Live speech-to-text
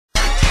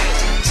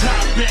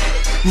back,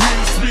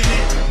 real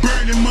spinning,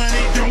 burning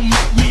money, don't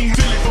make me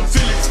feel it for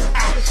feelings.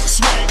 I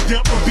swagged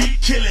up a beat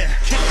killing,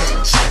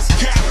 just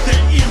cop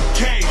that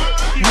MK.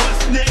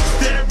 What's next?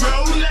 That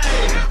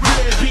Rolex,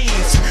 red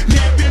beans,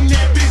 napping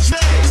that bitch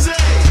lazy.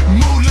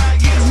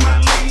 Moonlight is my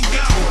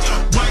lingo,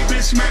 white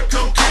bitch smack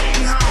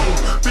cocaine home.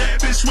 Bad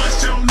bitch,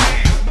 what's your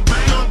name?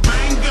 Bango,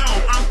 bango,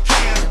 I'm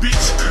cash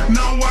bitch.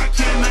 No, I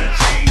cannot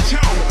change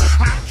ho.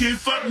 I can't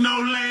fuck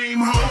no lame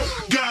ho.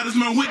 God is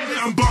my witness,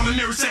 I'm ballin'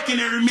 every second,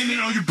 every minute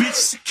on you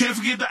bitches. Can't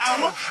forget the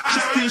hour, I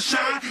still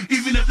shine,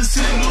 even if the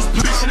city lose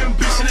bitchin' and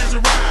bitchin' as a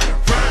ride.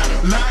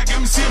 Lie got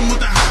me sitting with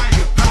the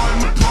higher,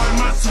 pardon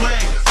my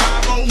swag.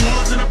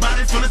 501s in a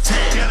body full of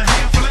tag. Got a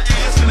handful of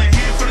ass and a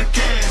handful of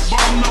cash.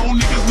 Ball no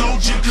niggas, no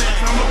gym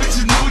class. All my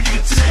bitches know you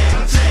can tag.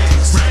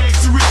 Rags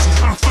to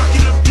riches, I'm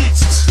fucking up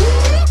bitches.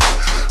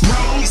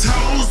 Rose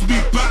hoes be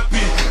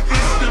boppin'.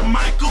 It's the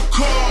Michael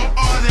Cole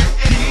or the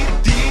Eddie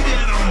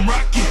that I'm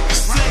rockin'.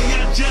 Say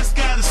I just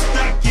gotta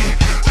stock it.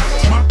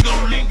 My go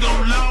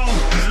long.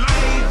 I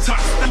ain't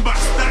talking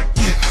about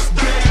stocking.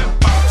 Bad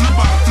by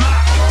fly.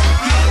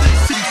 Yeah, they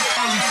see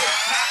all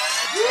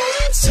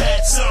these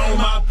tats on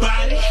my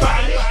body,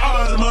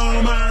 all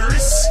on my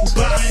wrist.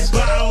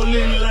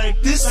 Ballin' like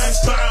this,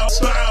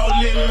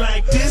 ballin'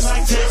 like this.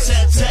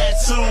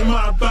 Tats on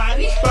my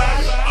body,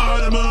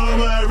 all on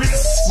my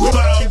wrist.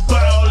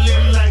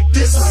 Ballin' like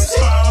this,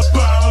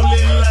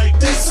 ballin' like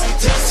this.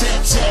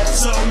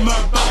 Tats on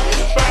my body,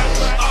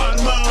 all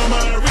on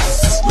my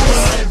wrist.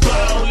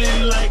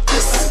 Ballin' like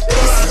this,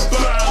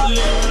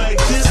 ballin'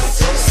 like this.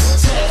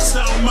 Tats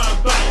on my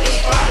body,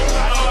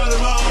 all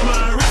on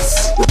my wrist.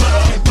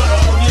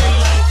 Ballin'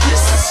 like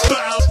this,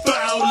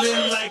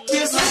 ballin' like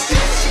this.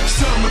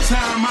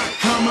 Summertime, I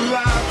come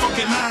alive,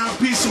 fucking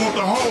 9-piece, want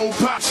the whole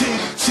pop.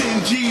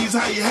 10 G's,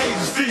 how you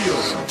haters feel?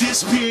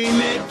 This P ain't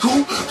that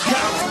cool,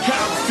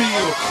 cop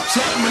feel.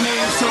 Tap my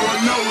name so I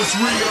know it's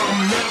real.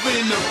 I'm never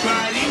in the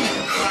body,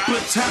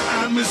 but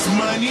time is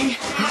money.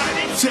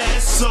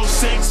 Tats so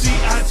sexy,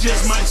 I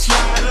just might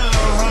slide a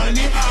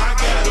honey. I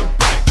got a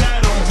bike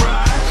that don't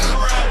ride,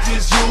 I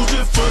just use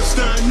it for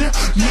stunning.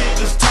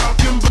 Niggas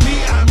talking, but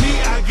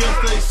I guess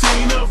they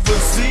seen a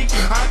physique.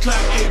 I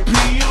clock AP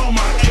on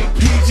my AP,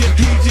 PJ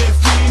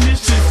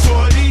finished at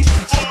 40.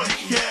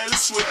 Yeah,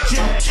 this with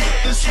cash.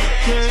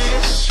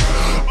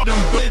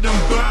 Them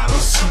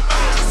bottles.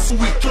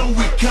 We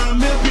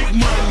coming, big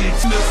money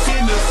in the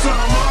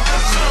summer.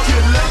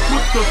 Good luck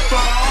with the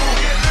fall.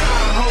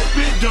 I hope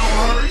it don't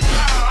hurt.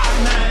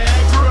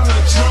 Niagara,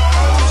 her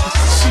jaws.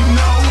 She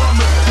know I'm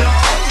a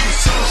dog,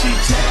 so she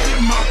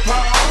tatted my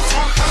paws.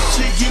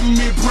 She giving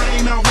me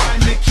brain, I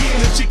riding the kid.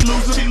 And she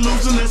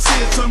losing her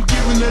sense. I'm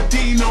giving her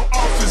Dino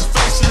office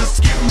faceless.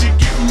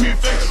 Giving me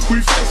face. We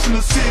facing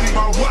the city.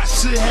 My watch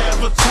should have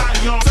a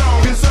tie on.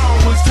 It's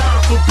always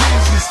time for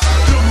business.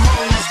 Them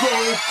hoes go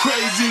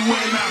crazy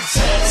when I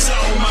tats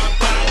on my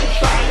body.